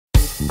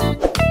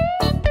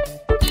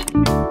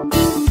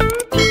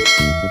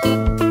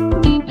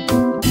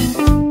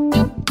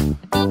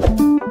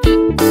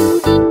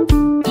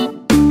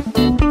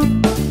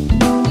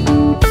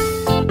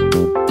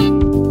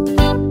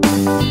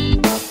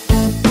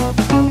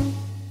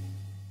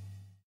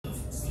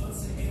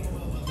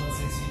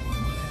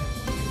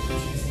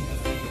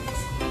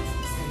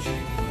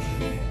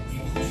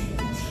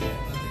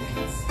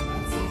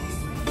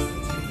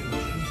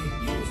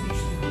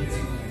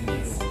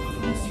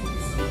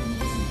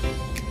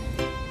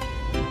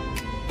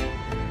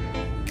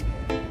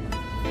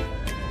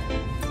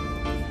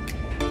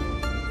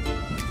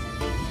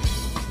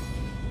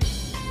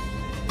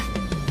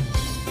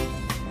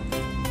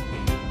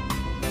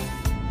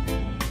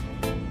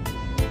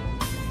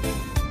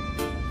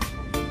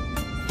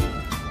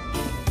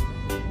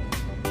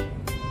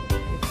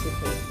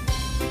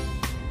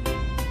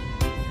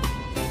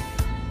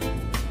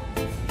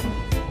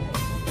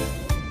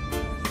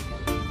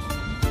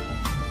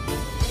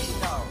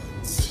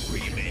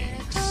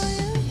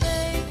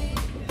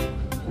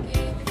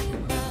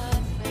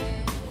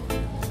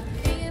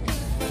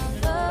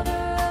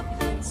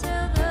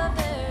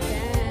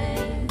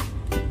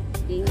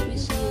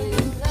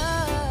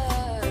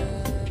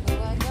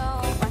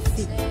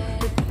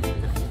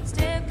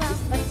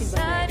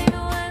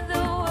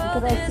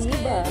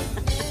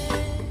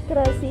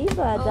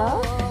krasiba,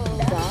 da?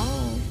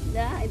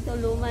 Da, ito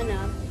luma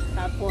na.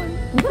 Tapon.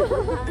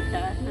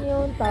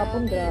 Yun,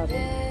 tapon, grabe.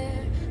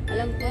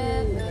 Alam ko,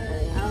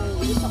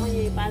 gusto ko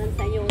niya ipalang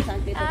sa iyo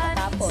saan ko ito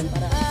tatapon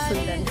para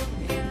sundan.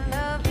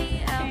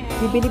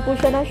 Bibili po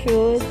siya ng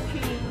shoes.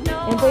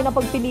 Yan po yung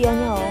napagpilian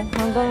niya, oh.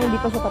 Hanggang hindi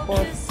pa siya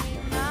tapos.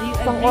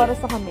 Isang oras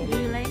na kami. Do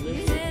you like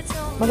it?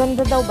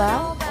 Maganda daw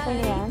ba? Okay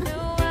na yan?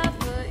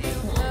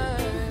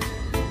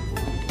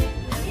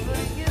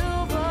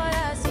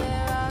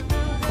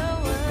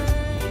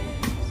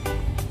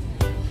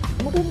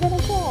 Maganda na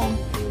siya.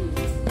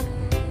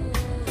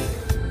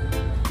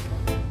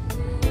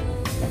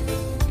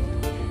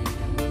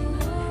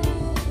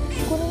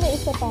 Kunin na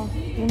isa pa.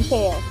 Yung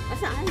pair.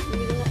 Saan?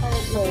 Hindi ko na pala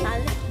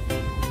matali.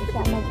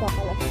 Isa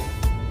magkakalas.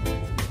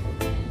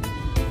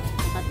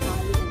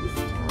 Matali ang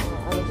isa.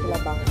 Ano sila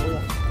bang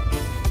kuya?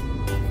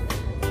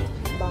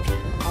 Bang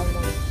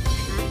almond.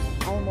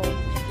 Almond.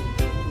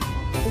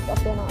 Pick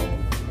up yan ng ano.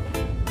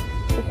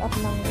 Pick up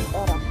ng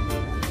pera.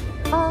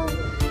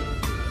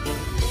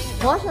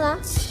 Wash na?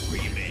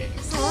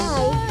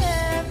 Hi!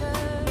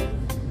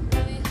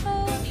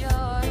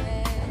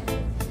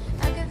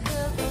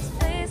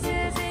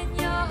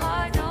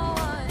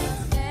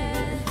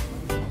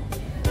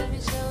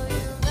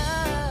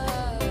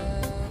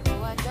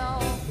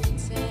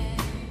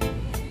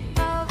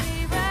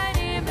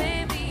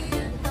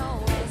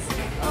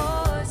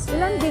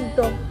 Ilan gig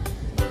to?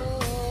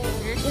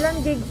 Ilan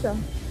gig siya?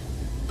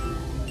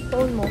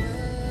 Phone mo?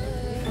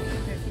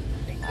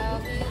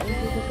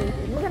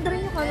 Maganda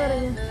rin yung camera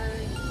niya.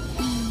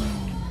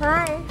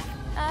 Hi!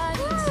 Hi!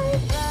 You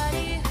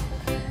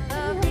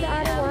have the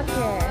other one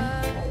here.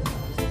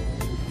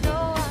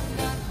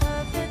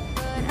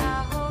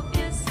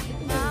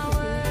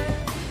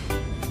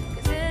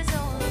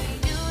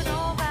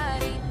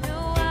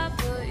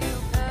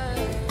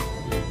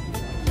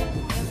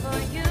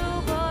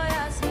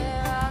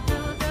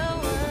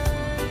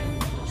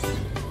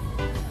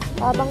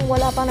 Habang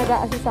wala pang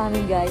nag-a-assist sa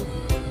amin, guys,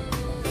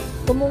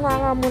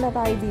 tumunga muna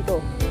tayo dito.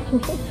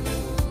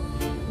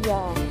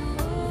 Yeah.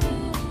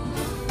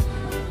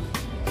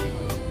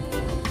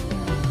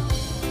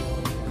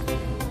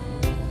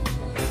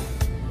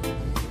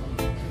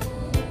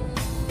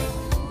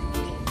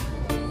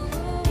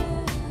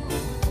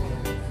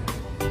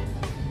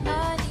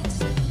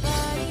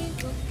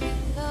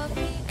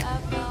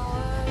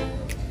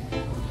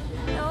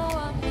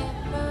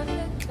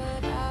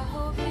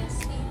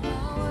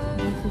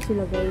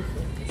 Sila guys.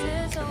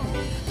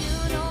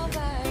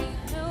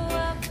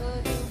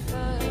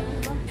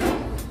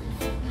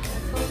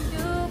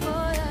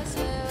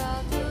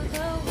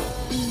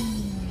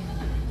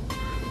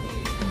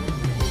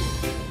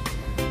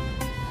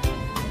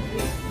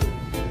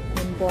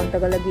 Yan po ang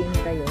tagalaging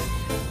tayo.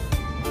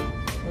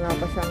 Wala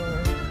pa siyang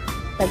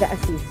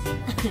taga-assist.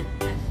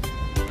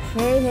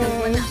 Hey,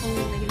 hey.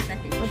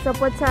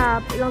 What's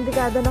up? Ilang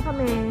dekada na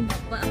kami.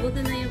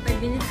 Paabutin na yung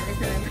 5 minutes. Alis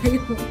na lang tayo.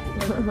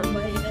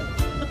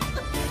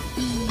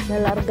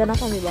 Nalarga na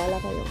kami.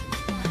 Bahala kayo.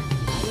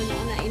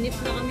 Nainip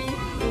na kami.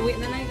 Uwi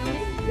na lang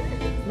kami.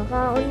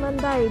 Nakaon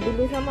manday.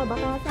 Bilisan mo.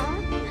 Baka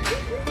saan?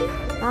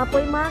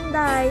 Apoy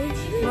manday.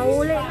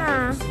 Mauli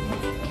na.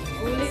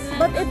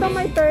 Ba't ito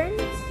may turn?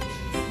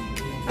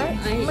 Ay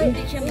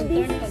hindi siya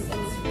mag-turn pag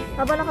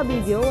habang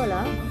naka-video,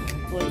 wala?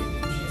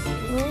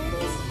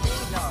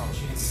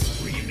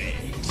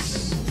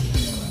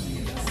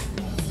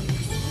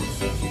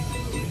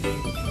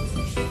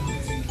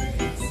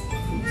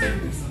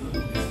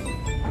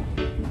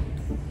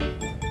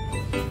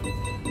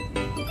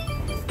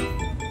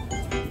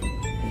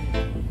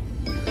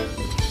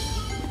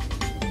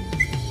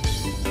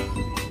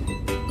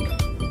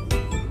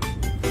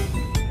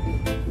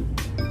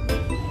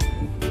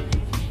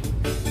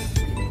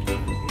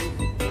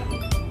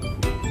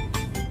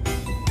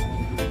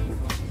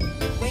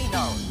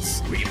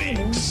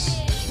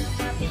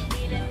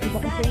 Iba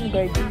kasi yung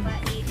garden.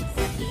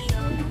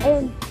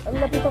 Ayun,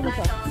 lapitan mo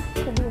siya.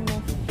 Sabihin mo.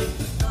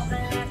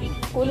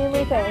 Kunin mo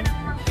ito eh.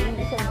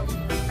 Yung isa.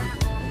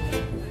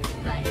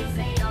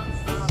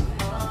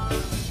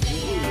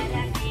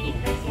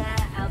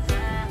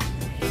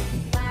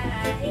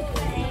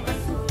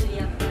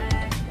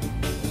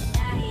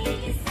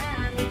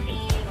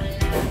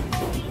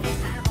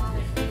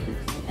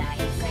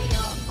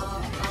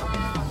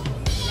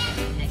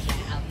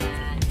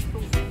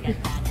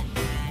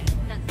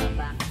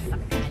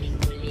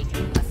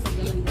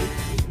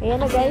 Ayan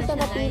na guys, ang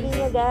napili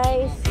niya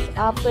guys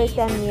after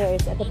 10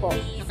 years. Ito po.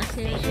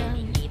 nakasale siya.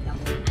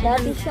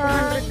 Dati siya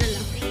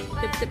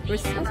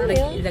 50%. Ano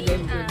yun? Ilagay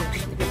mo dito.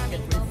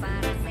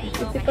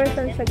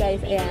 50% siya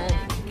guys. Ayan.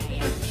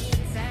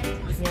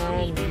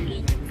 Ayan.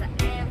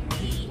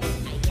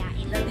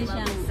 Dati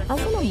siya.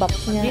 Asan ang box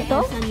niya? Ito?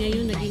 3,000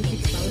 ngayon, naging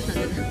 6,000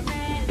 na.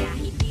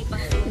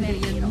 Hindi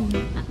yan.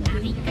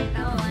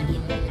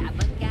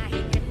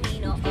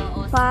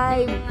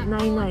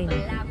 599.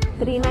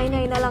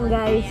 399 na lang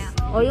guys.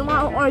 O yung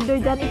mga order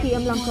dyan,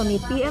 i-PM lang kami.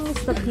 PM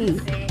is the key.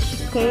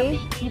 Okay?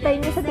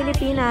 Hintayin nyo sa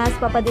Pilipinas,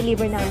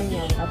 papadeliver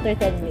namin yan after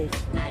 10 years.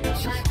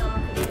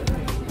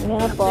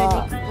 Ngayon po.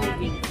 After next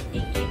movie.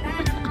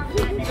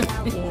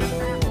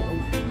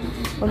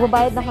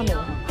 Magbabayad na kami.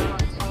 Oh.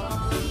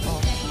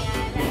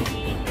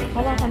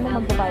 Hawakan mo,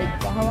 magbabayad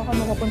ka. Hawakan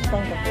mo,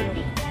 kapuntahan ka.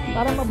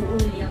 Para mabuo.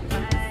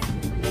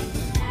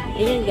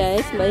 Ayan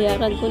guys,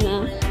 bayaran ko na.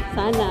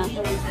 Sana,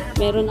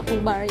 meron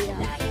akong barya.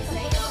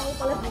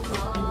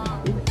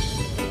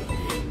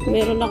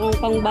 Meron akong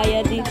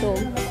pangbayad dito.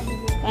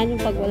 Paano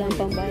pag walang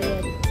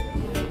pangbayad?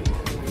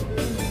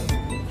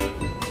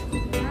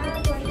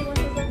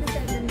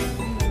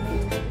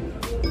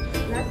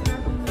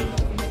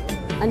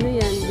 Ano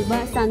yan?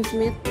 Diba? Stan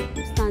Smith?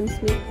 Stan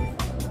Smith.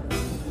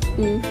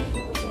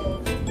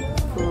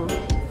 Oh.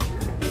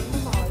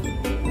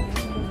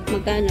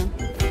 Magkano?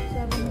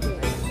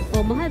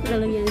 Oh, mahal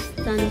talaga yan.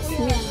 Stan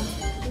Smith.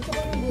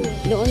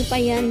 Doon pa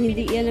yan.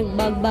 Hindi yan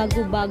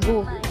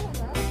nagbago-bago.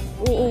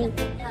 Oo.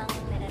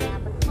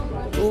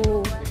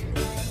 Oo.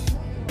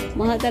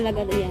 Mahal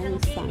talaga yan.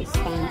 Stans.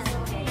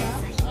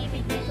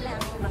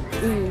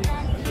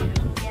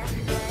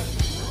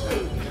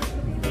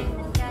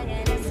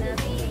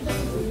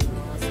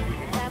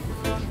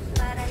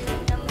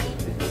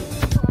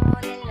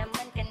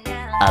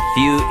 A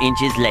few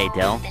inches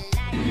later.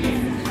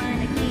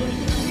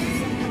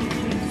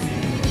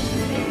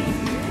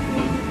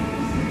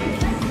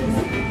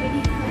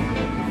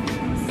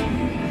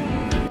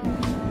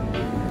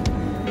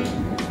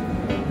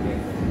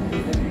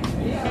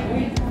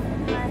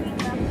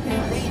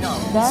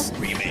 Das?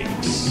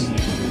 Remix.